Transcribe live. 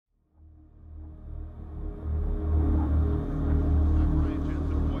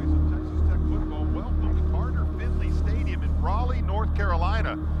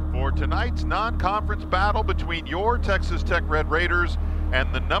Carolina for tonight's non-conference battle between your Texas Tech Red Raiders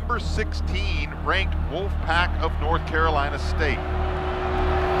and the number 16 ranked Wolfpack of North Carolina State.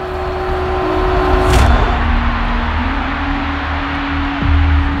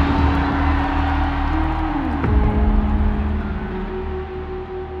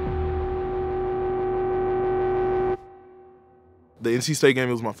 The NC State game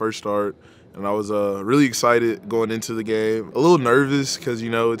was my first start, and I was really excited going into the game. A little nervous because, you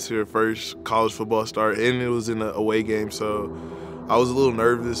know, it's your first college football start, and it was in an away game, so I was a little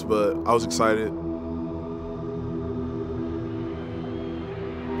nervous, but I was excited.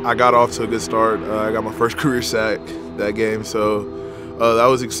 I got off to a good start. I got my first career sack that game, so that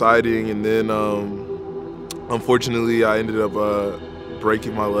was exciting, and then unfortunately I ended up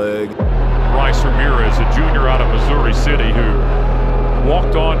breaking my leg. Bryce Ramirez, a junior out of Missouri City who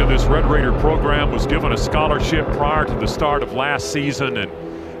walked on to this Red Raider program, was given a scholarship prior to the start of last season and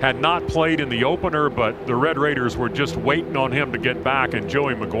had not played in the opener, but the Red Raiders were just waiting on him to get back, and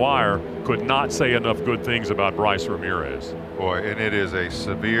Joey McGuire could not say enough good things about Bryce Ramirez. Boy, and it is a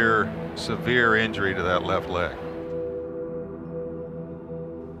severe, severe injury to that left leg.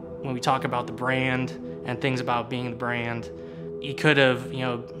 When we talk about the brand and things about being the brand, he could have,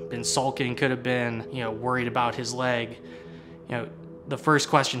 been sulking, could have been, worried about his leg. The first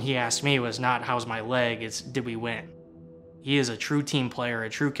question he asked me was not, how's my leg? It's, did we win? He is a true team player, a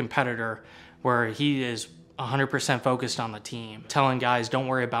true competitor, where he is 100% focused on the team. Telling guys, don't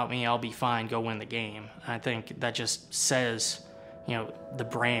worry about me, I'll be fine, go win the game. I think that just says, the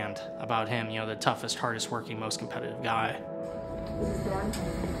brand about him, the toughest, hardest working, most competitive guy. This is Dan.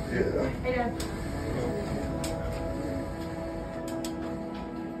 Yeah. Hey, Dan.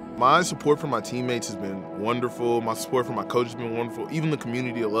 My support from my teammates has been wonderful. My support from my coach has been wonderful. Even the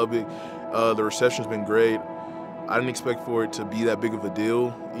community of Lubbock, the reception's been great. I didn't expect for it to be that big of a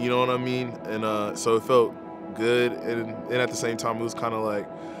deal, you know what I mean? And so it felt good, and at the same time it was kind of like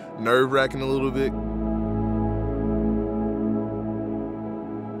nerve-wracking a little bit.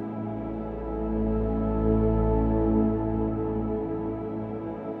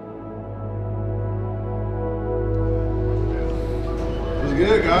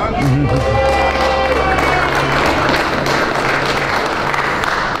 Good, guys.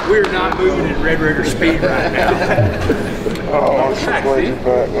 We're not moving at Red Raider speed right now. Oh, I'm so glad you're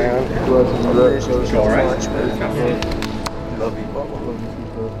back, man. All right. Love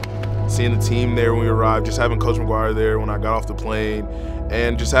you. Seeing the team there when we arrived, just having Coach McGuire there when I got off the plane,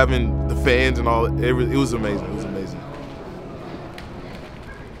 and just having the fans and all, it was amazing. It was amazing.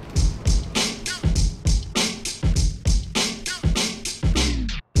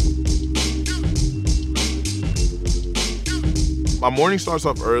 My morning starts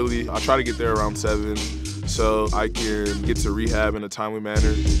off early. I try to get there around 7 so I can get to rehab in a timely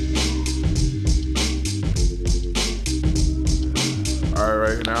manner. All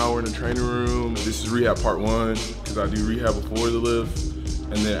right, now we're in the training room. This is rehab part 1 because I do rehab before the lift,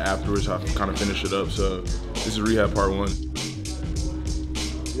 and then afterwards I kind of finish it up. So this is rehab part 1.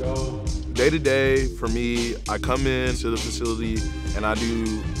 Day to day for me, I come into the facility and I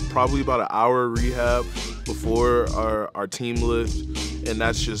do probably about an hour rehab before our team lift, and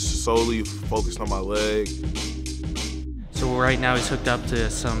that's just solely focused on my leg. So right now he's hooked up to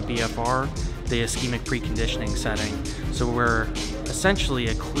some BFR, the ischemic preconditioning setting. So we're essentially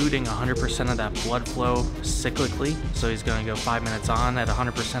occluding 100% of that blood flow cyclically. So he's going to go 5 minutes on at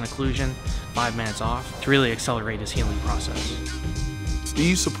 100% occlusion, 5 minutes off to really accelerate his healing process.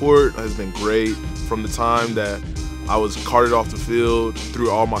 Steve's support has been great from the time that I was carted off the field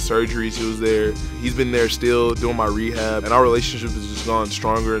through all my surgeries. He was there. He's been there still doing my rehab, and our relationship has just gone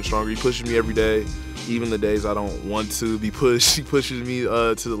stronger and stronger. He pushes me every day, even the days I don't want to be pushed. He pushes me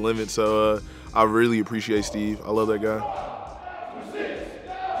to the limit, so I really appreciate Steve. I love that guy. 26,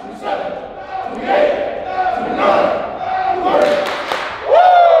 27, 28,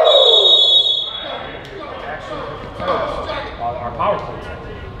 29. Our power play.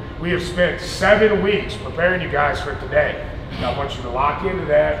 We have spent 7 weeks preparing you guys for today. I want you to lock into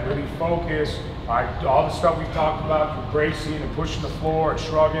that, really focus. All the stuff we've talked about, bracing and pushing the floor and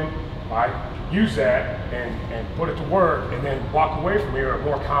shrugging, use that and put it to work, and then walk away from here a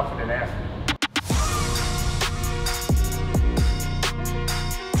more confident athlete.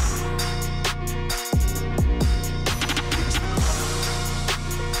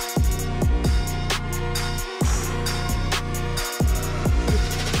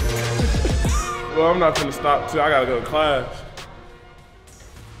 Well, I'm not gonna stop till I gotta go to class.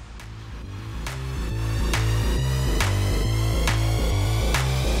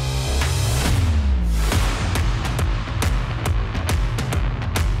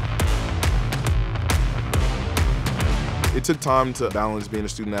 took time to balance being a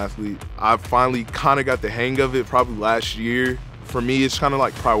student athlete. I finally kind of got the hang of it probably last year. For me, it's kind of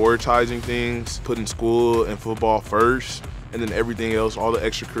like prioritizing things, putting school and football first, and then everything else, all the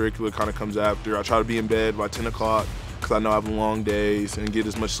extracurricular kind of comes after. I try to be in bed by 10 o'clock because I know I have long days and get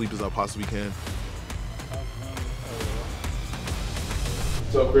as much sleep as I possibly can.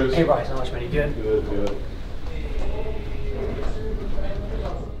 What's up, Chris? Hey, Bryce, how much, man? You good? Good.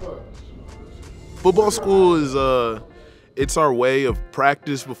 Football school is it's our way of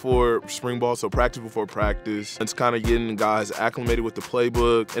practice before spring ball, so practice before practice. It's kind of getting guys acclimated with the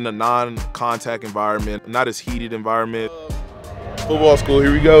playbook in a non-contact environment, not as heated environment. Football school,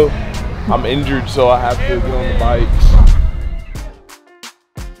 here we go. I'm injured, so I have to get on the bikes.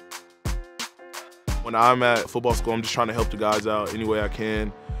 When I'm at football school, I'm just trying to help the guys out any way I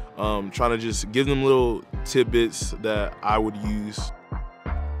can. Trying to just give them little tidbits that I would use.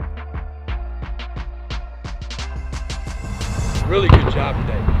 Really good job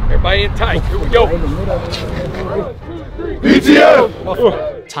today. Everybody in tight. Here we go.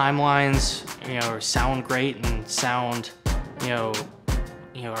 PTO! Timelines, sound great and sound,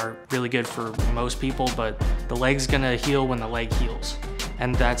 are really good for most people, but the leg's gonna heal when the leg heals.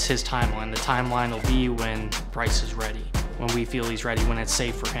 And that's his timeline. The timeline will be when Bryce is ready, when we feel he's ready, when it's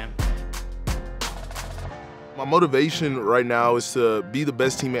safe for him. My motivation right now is to be the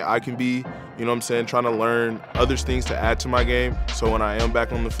best teammate I can be, you know what I'm saying, trying to learn other things to add to my game, so when I am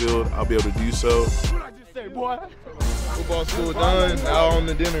back on the field, I'll be able to do so. What I just say, boy? Football school done, now on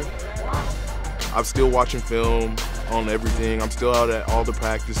the dinner. I'm still watching film on everything. I'm still out at all the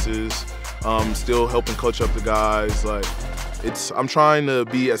practices, still helping coach up the guys. I'm trying to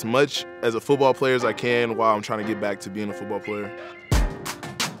be as much as a football player as I can while I'm trying to get back to being a football player.